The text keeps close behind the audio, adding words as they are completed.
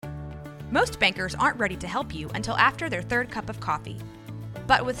Most bankers aren't ready to help you until after their third cup of coffee.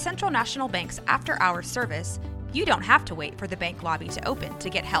 But with Central National Bank's after-hours service, you don't have to wait for the bank lobby to open to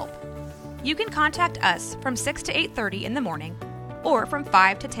get help. You can contact us from 6 to 8:30 in the morning or from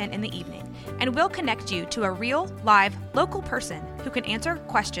 5 to 10 in the evening, and we'll connect you to a real, live, local person who can answer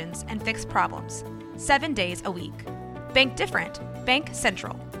questions and fix problems 7 days a week. Bank different. Bank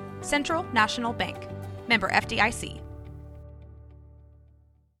Central. Central National Bank. Member FDIC.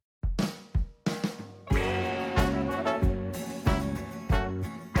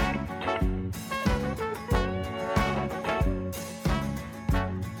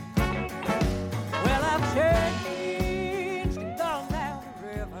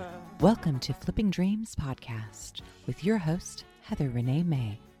 Welcome to Flipping Dreams Podcast with your host, Heather Renee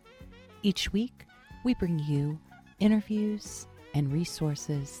May. Each week, we bring you interviews and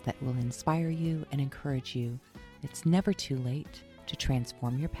resources that will inspire you and encourage you. It's never too late to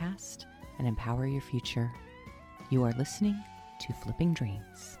transform your past and empower your future. You are listening to Flipping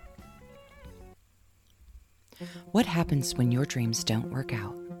Dreams. What happens when your dreams don't work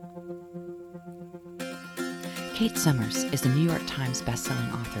out? Kate Summers is a New York Times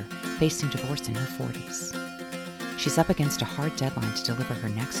bestselling author facing divorce in her 40s. She's up against a hard deadline to deliver her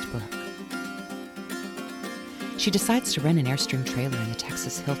next book. She decides to rent an Airstream trailer in the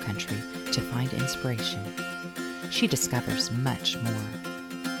Texas Hill Country to find inspiration. She discovers much more.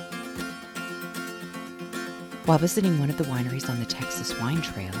 While visiting one of the wineries on the Texas Wine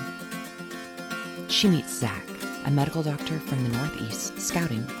Trail, she meets Zach, a medical doctor from the Northeast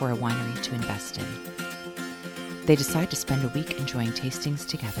scouting for a winery to invest in. They decide to spend a week enjoying tastings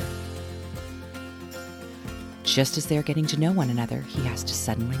together. Just as they're getting to know one another, he has to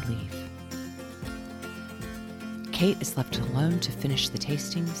suddenly leave. Kate is left alone to finish the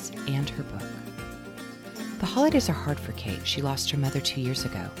tastings and her book. The holidays are hard for Kate. She lost her mother 2 years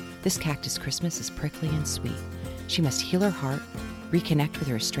ago. This cactus Christmas is prickly and sweet. She must heal her heart, reconnect with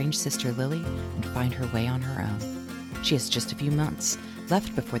her estranged sister Lily, and find her way on her own. She has just a few months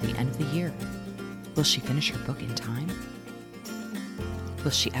left before the end of the year. Will she finish her book in time?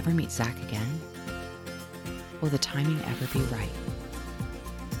 Will she ever meet Zach again? Will the timing ever be right?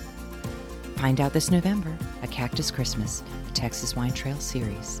 Find out this November, A Cactus Christmas, a Texas Wine Trail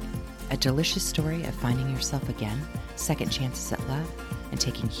series. A delicious story of finding yourself again, second chances at love, and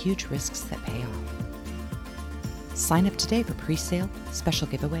taking huge risks that pay off. Sign up today for pre-sale, special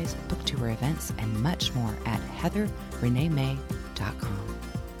giveaways, book tour events, and much more at heatherreneemay.com.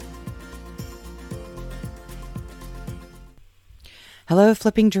 Hello,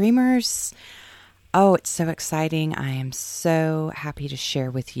 Flipping Dreamers. Oh, it's so exciting. I am so happy to share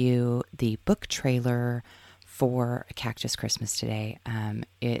with you the book trailer for A Cactus Christmas today.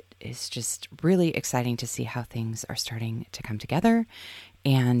 It is just really exciting to see how things are starting to come together.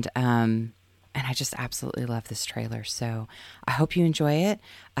 And I just absolutely love this trailer. So I hope you enjoy it.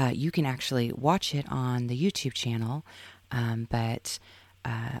 You can actually watch it on the YouTube channel. But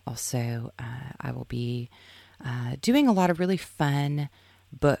also I will be doing a lot of really fun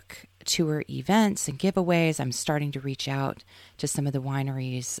book tour events and giveaways. I'm starting to reach out to some of the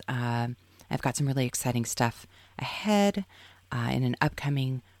wineries. I've got some really exciting stuff ahead. In an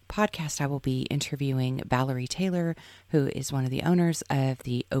upcoming podcast, I will be interviewing Valerie Taylor, who is one of the owners of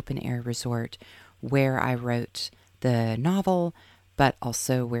the open air resort where I wrote the novel, but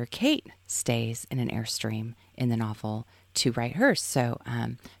also where Kate stays in an Airstream in the novel to write hers. So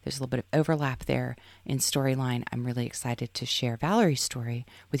there's a little bit of overlap there in storyline. I'm really excited to share Valerie's story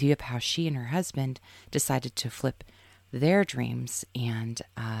with you of how she and her husband decided to flip their dreams and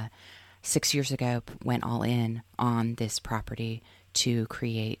 6 years ago went all in on this property to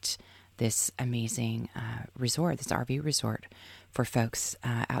create this amazing resort, this RV resort for folks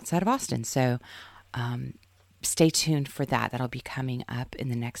outside of Austin. So stay tuned for that. That'll be coming up in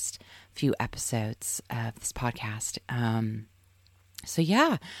the next few episodes of this podcast. So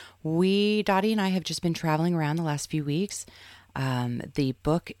yeah, Dottie and I have just been traveling around the last few weeks. The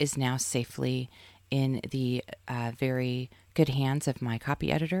book is now safely in the very good hands of my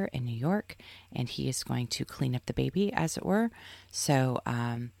copy editor in New York, and he is going to clean up the baby, as it were. So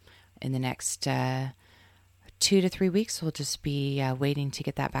in the next 2 to 3 weeks, we'll just be waiting to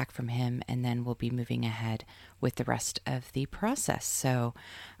get that back from him, and then we'll be moving ahead with the rest of the process. So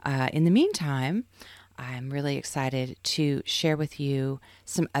in the meantime, I'm really excited to share with you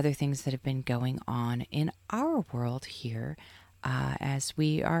some other things that have been going on in our world here as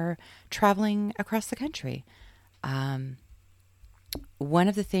we are traveling across the country. One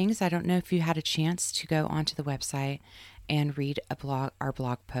of the things, I don't know if you had a chance to go onto the website and read our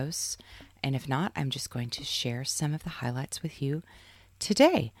blog posts, and if not, I'm just going to share some of the highlights with you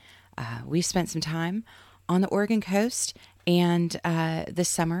today. we spent some time on the Oregon coast, and this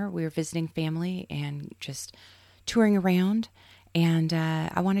summer we were visiting family and just touring around. And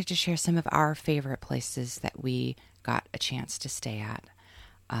I wanted to share some of our favorite places that we got a chance to stay at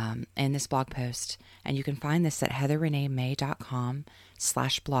in this blog post. And you can find this at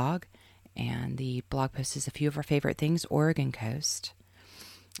heatherreneemay.com/blog. And the blog post is a few of our favorite things, Oregon coast.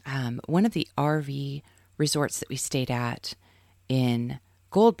 One of the RV resorts that we stayed at in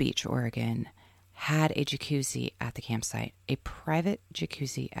Gold Beach, Oregon, had a jacuzzi at the campsite, a private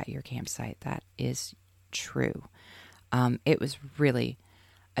jacuzzi at your campsite. That is true. It was really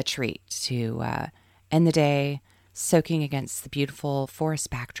a treat to end the day soaking against the beautiful forest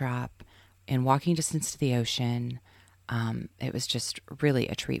backdrop and walking distance to the ocean. It was just really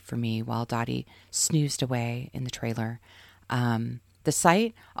a treat for me while Dottie snoozed away in the trailer. The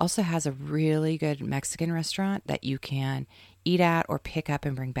site also has a really good Mexican restaurant that you can eat at or pick up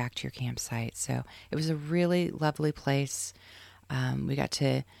and bring back to your campsite. So it was a really lovely place. We got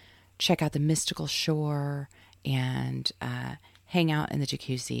to check out the mystical shore and hang out in the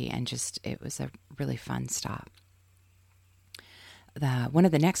jacuzzi, and it was a really fun stop. One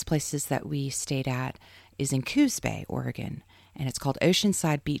of the next places that we stayed at is in Coos Bay, Oregon, and it's called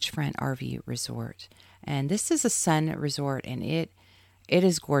Oceanside Beachfront RV Resort. And this is a sun resort, and it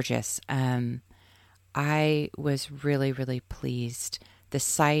is gorgeous. I was really, really pleased. The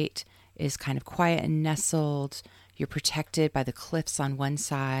site is kind of quiet and nestled. You're protected by the cliffs on one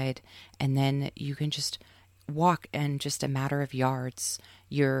side, and then you can just walk in just a matter of yards.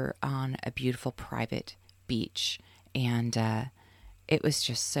 You're on a beautiful private beach, and it was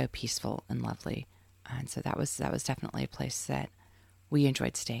just so peaceful and lovely. And so that was definitely a place that we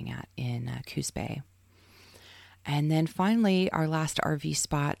enjoyed staying at in Coos Bay. And then finally, our last RV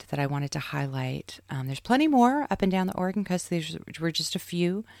spot that I wanted to highlight. There's plenty more up and down the Oregon coast. These were just a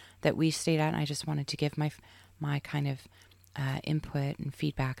few that we stayed at, and I just wanted to give my kind of input and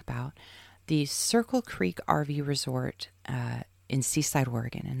feedback about the Circle Creek RV Resort in Seaside,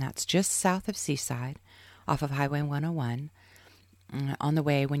 Oregon, and that's just south of Seaside, off of Highway 101,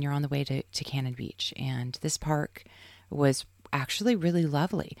 when you're on the way to Cannon Beach. And this park was actually really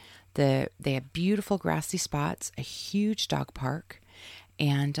lovely. They have beautiful grassy spots, a huge dog park,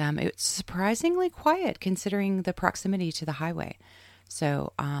 and it's surprisingly quiet considering the proximity to the highway.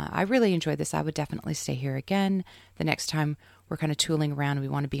 So I really enjoyed this. I would definitely stay here again. The next time we're kind of tooling around, we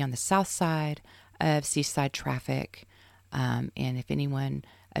want to be on the south side of Seaside traffic. And if anyone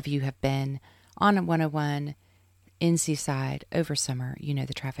of you have been on 101 in Seaside over summer, you know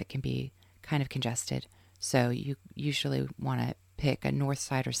the traffic can be kind of congested. So you usually want to pick a north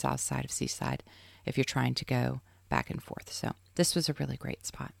side or south side of Seaside if you're trying to go back and forth. So this was a really great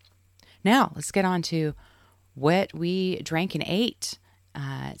spot. Now let's get on to what we drank and ate.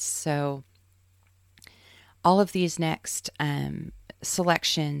 So all of these next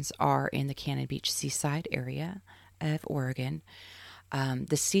selections are in the Cannon Beach Seaside area of Oregon.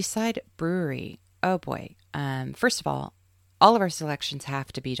 The Seaside Brewery, oh boy. First of all of our selections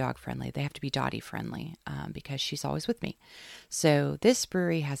have to be dog friendly. They have to be Dottie friendly because she's always with me. So this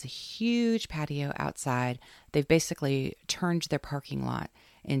brewery has a huge patio outside. They've basically turned their parking lot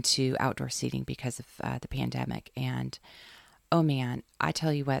into outdoor seating because of the pandemic. And oh man, I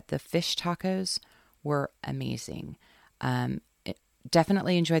tell you what, the fish tacos were amazing.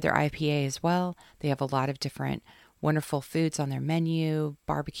 Definitely enjoyed their IPA as well. They have a lot of different wonderful foods on their menu,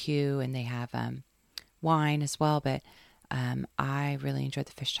 barbecue, and they have wine as well. But I really enjoyed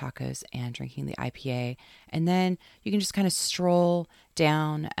the fish tacos and drinking the IPA. And then you can just kind of stroll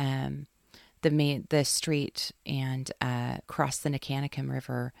down the street and cross the Nicanacan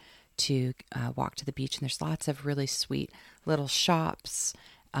River to walk to the beach. And there's lots of really sweet little shops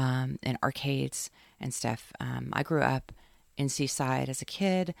and arcades and stuff. I grew up in Seaside as a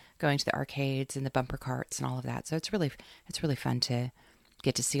kid, going to the arcades and the bumper carts and all of that. So it's really fun to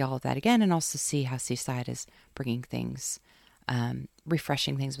get to see all of that again, and also see how Seaside is bringing things,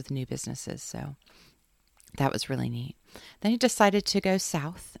 refreshing things with new businesses. So that was really neat. Then he decided to go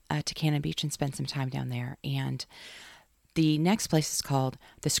south to Cannon Beach and spend some time down there. And the next place is called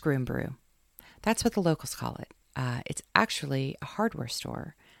the Screw and Brew. That's what the locals call it. It's actually a hardware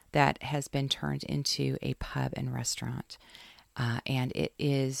store that has been turned into a pub and restaurant. And it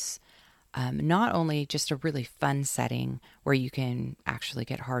is not only just a really fun setting where you can actually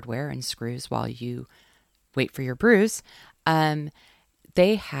get hardware and screws while you wait for your brews.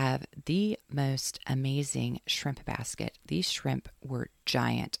 They have the most amazing shrimp basket. These shrimp were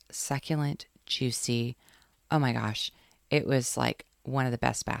giant, succulent, juicy. Oh my gosh. It was like one of the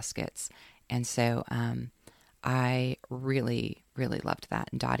best baskets. And so I really really loved that.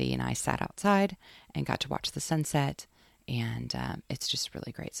 And Dottie and I sat outside and got to watch the sunset. And it's just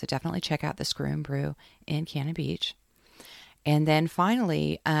really great. So definitely check out the Screw and Brew in Cannon Beach. And then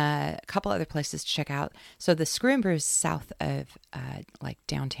finally, a couple other places to check out. So the Screw and Brew is south of like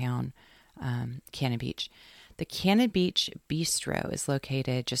downtown Cannon Beach. The Cannon Beach Bistro is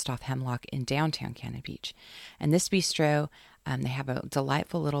located just off Hemlock in downtown Cannon Beach. And this bistro, they have a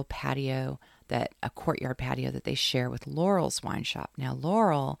delightful little patio, a courtyard patio that they share with Laurel's Wine Shop. Now,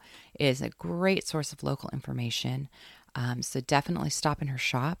 Laurel is a great source of local information. So definitely stop in her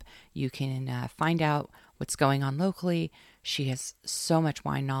shop. You can find out what's going on locally. She has so much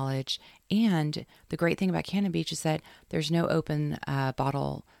wine knowledge. And the great thing about Cannon Beach is that there's no open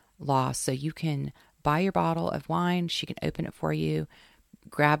bottle law. So you can buy your bottle of wine. She can open it for you,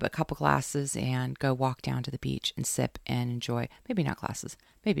 grab a couple glasses, and go walk down to the beach and sip and enjoy. Maybe not glasses,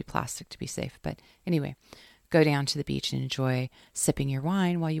 maybe plastic to be safe. But anyway, go down to the beach and enjoy sipping your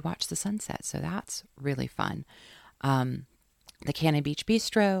wine while you watch the sunset. So that's really fun. The Cannon Beach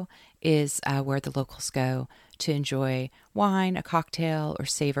Bistro is where the locals go to enjoy wine, a cocktail, or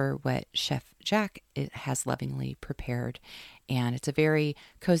savor what Chef Jack has lovingly prepared. And it's a very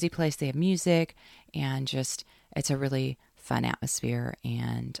cozy place. They have music and just, it's a really fun atmosphere.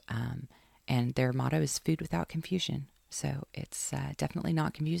 And their motto is food without confusion. So it's definitely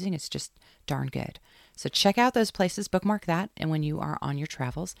not confusing. It's just darn good. So check out those places, bookmark that. And when you are on your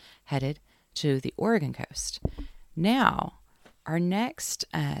travels headed to the Oregon coast. Now, our next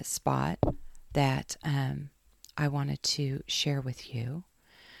spot that I wanted to share with you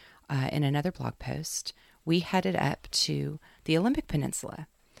in another blog post, we headed up to the Olympic Peninsula.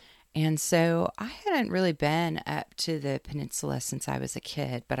 And so I hadn't really been up to the peninsula since I was a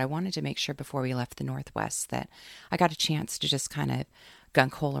kid, but I wanted to make sure before we left the Northwest that I got a chance to just kind of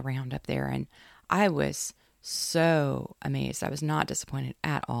gunk hole around up there. And I was so amazed. I was not disappointed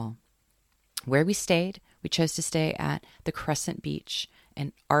at all. Where we stayed, we chose to stay at the Crescent Beach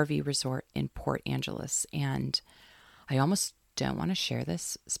and RV Resort in Port Angeles. And I almost don't want to share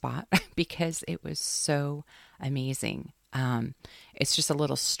this spot because it was so amazing. It's just a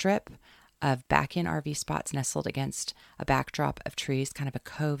little strip of back-in RV spots nestled against a backdrop of trees, kind of a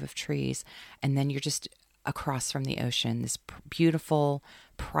cove of trees. And then you're just across from the ocean, this beautiful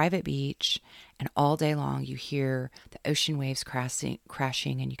private beach, and all day long you hear the ocean waves crashing,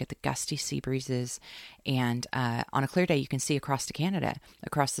 and you get the gusty sea breezes. And on a clear day, you can see across to Canada,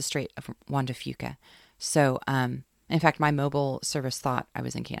 across the Strait of Juan de Fuca. So, in fact, my mobile service thought I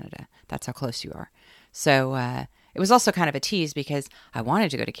was in Canada. That's how close you are. So it was also kind of a tease because I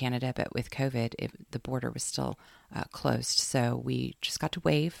wanted to go to Canada, but with COVID, the border was still closed. So we just got to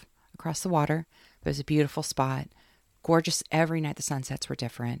wave across the water. It was a beautiful spot, gorgeous. Every night the sunsets were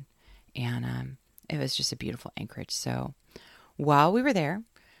different, and it was just a beautiful anchorage. So while we were there,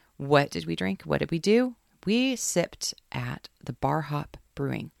 what did we drink? What did we do? We sipped at the Bar Hop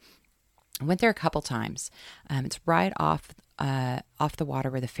Brewing. I went there a couple times. It's right off the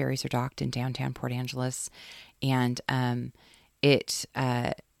water where the ferries are docked in downtown Port Angeles, and it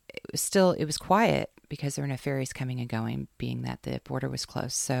was quiet because there were no ferries coming and going, being that the border was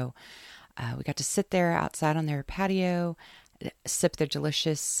closed. So we got to sit there outside on their patio, sip their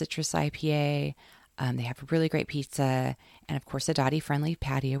delicious citrus IPA. They have really great pizza, and of course a Dottie-friendly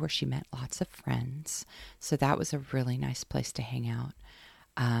patio where she met lots of friends. So that was a really nice place to hang out.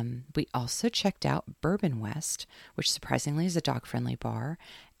 We also checked out Bourbon West, which surprisingly is a dog-friendly bar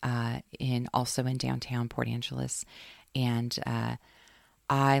also in downtown Port Angeles. And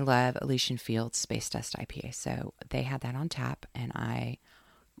I love Elysian Fields Space Dust IPA. So they had that on tap, and I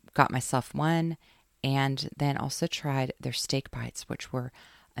got myself one, and then also tried their steak bites, which were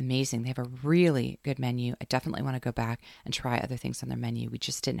amazing. They have a really good menu. I definitely want to go back and try other things on their menu. We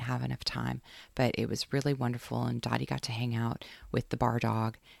just didn't have enough time, but it was really wonderful. And Dottie got to hang out with the bar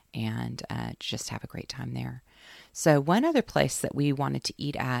dog and just have a great time there. So one other place that we wanted to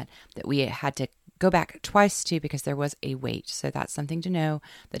eat at that we had to go back twice to because there was a wait. So that's something to know,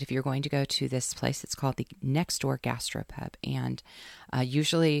 that if you're going to go to this place, it's called the Next Door Gastropub. And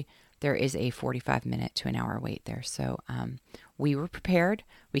usually there is a 45-minute to an hour wait there. So we were prepared.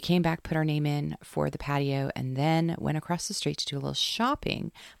 We came back, put our name in for the patio, and then went across the street to do a little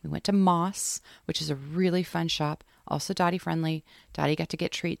shopping. We went to Moss, which is a really fun shop, also Dottie-friendly. Dottie got to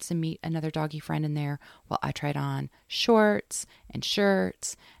get treats and meet another doggy friend in there while I tried on shorts and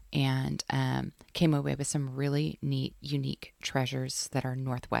shirts and came away with some really neat, unique treasures that are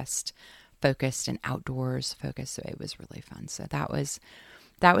Northwest focused and outdoors focused. So it was really fun. So that was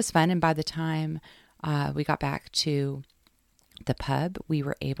fun. And by the time we got back to the pub, we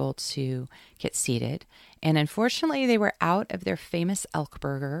were able to get seated. And unfortunately, they were out of their famous elk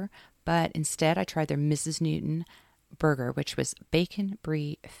burger, but instead I tried their Mrs. Newton burger, which was bacon,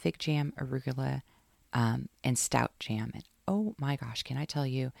 brie, fig jam, arugula, and stout jam. And oh my gosh, can I tell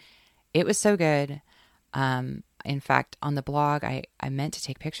you, it was so good. In fact, on the blog, I meant to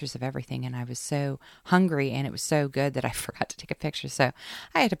take pictures of everything, and I was so hungry and it was so good that I forgot to take a picture. So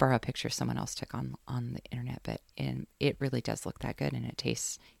I had to borrow a picture someone else took on the internet, but it really does look that good and it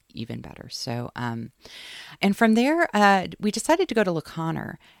tastes even better. So, and from there, we decided to go to La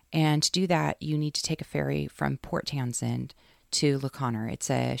Conner, and to do that, you need to take a ferry from Port Townsend to La Conner. It's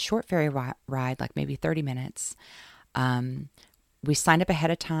a short ferry ride, like maybe 30 minutes. We signed up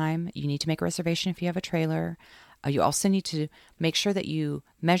ahead of time. You need to make a reservation if you have a trailer. You also need to make sure that you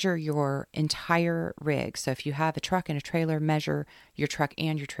measure your entire rig. So if you have a truck and a trailer, measure your truck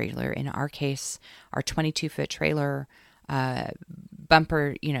and your trailer. In our case, our 22-foot trailer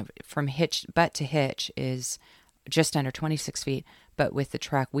bumper, from butt to hitch is just under 26 feet. But with the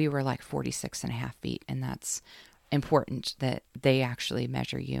truck, we were like 46 and a half feet. And that's important that they actually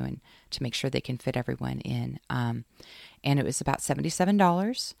measure you and to make sure they can fit everyone in. And it was about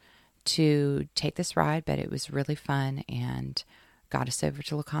 $77 to take this ride, but it was really fun and got us over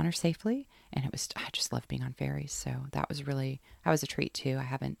to La Conner safely. And I just love being on ferries. So that was a treat too. I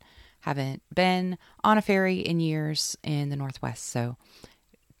haven't been on a ferry in years in the Northwest. So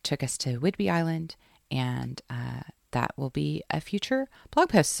took us to Whidbey Island, and that will be a future blog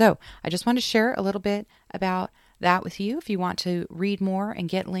post. So I just wanted to share a little bit about that with you. If you want to read more and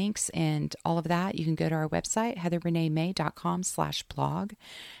get links and all of that, you can go to our website, heatherreneemay.com/blog,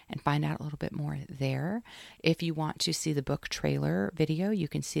 and find out a little bit more there. If you want to see the book trailer video, you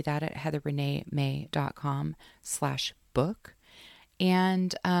can see that at heatherreneemay.com/book.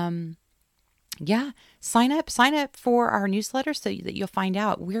 And sign up for our newsletter so that you'll find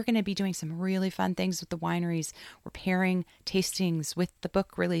out. We're going to be doing some really fun things with the wineries. We're pairing tastings with the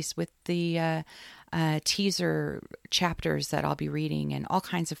book release, with the teaser chapters that I'll be reading, and all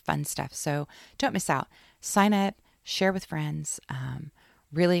kinds of fun stuff. So don't miss out. Sign up, share with friends.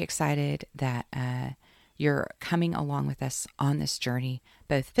 Really excited that you're coming along with us on this journey,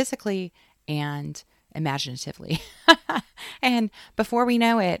 both physically and imaginatively. And before we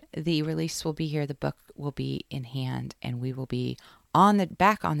know it, the release will be here. The book will be in hand, and we will be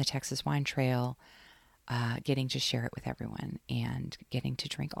back on the Texas Wine Trail, getting to share it with everyone and getting to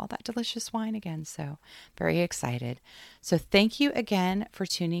drink all that delicious wine again. So very excited. So thank you again for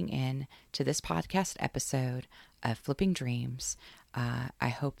tuning in to this podcast episode of Flipping Dreams. I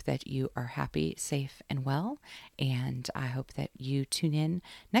hope that you are happy, safe, and well. And I hope that you tune in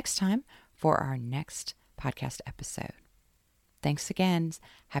next time for our next podcast episode. Thanks again.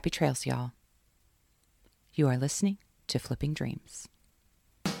 Happy trails, y'all. You are listening to Flipping Dreams.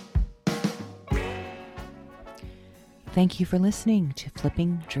 Thank you for listening to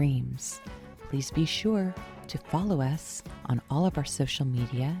Flipping Dreams. Please be sure to follow us on all of our social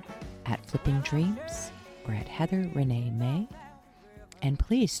media at Flipping Dreams or at Heather Renee May. And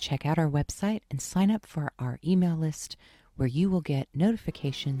please check out our website and sign up for our email list, where you will get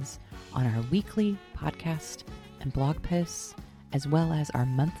notifications on our weekly podcast and blog posts, as well as our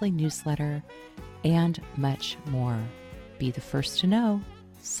monthly newsletter and much more. Be the first to know.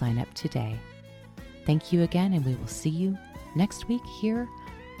 Sign up today. Thank you again, and we will see you next week here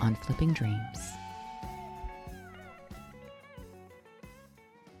on Flipping Dreams.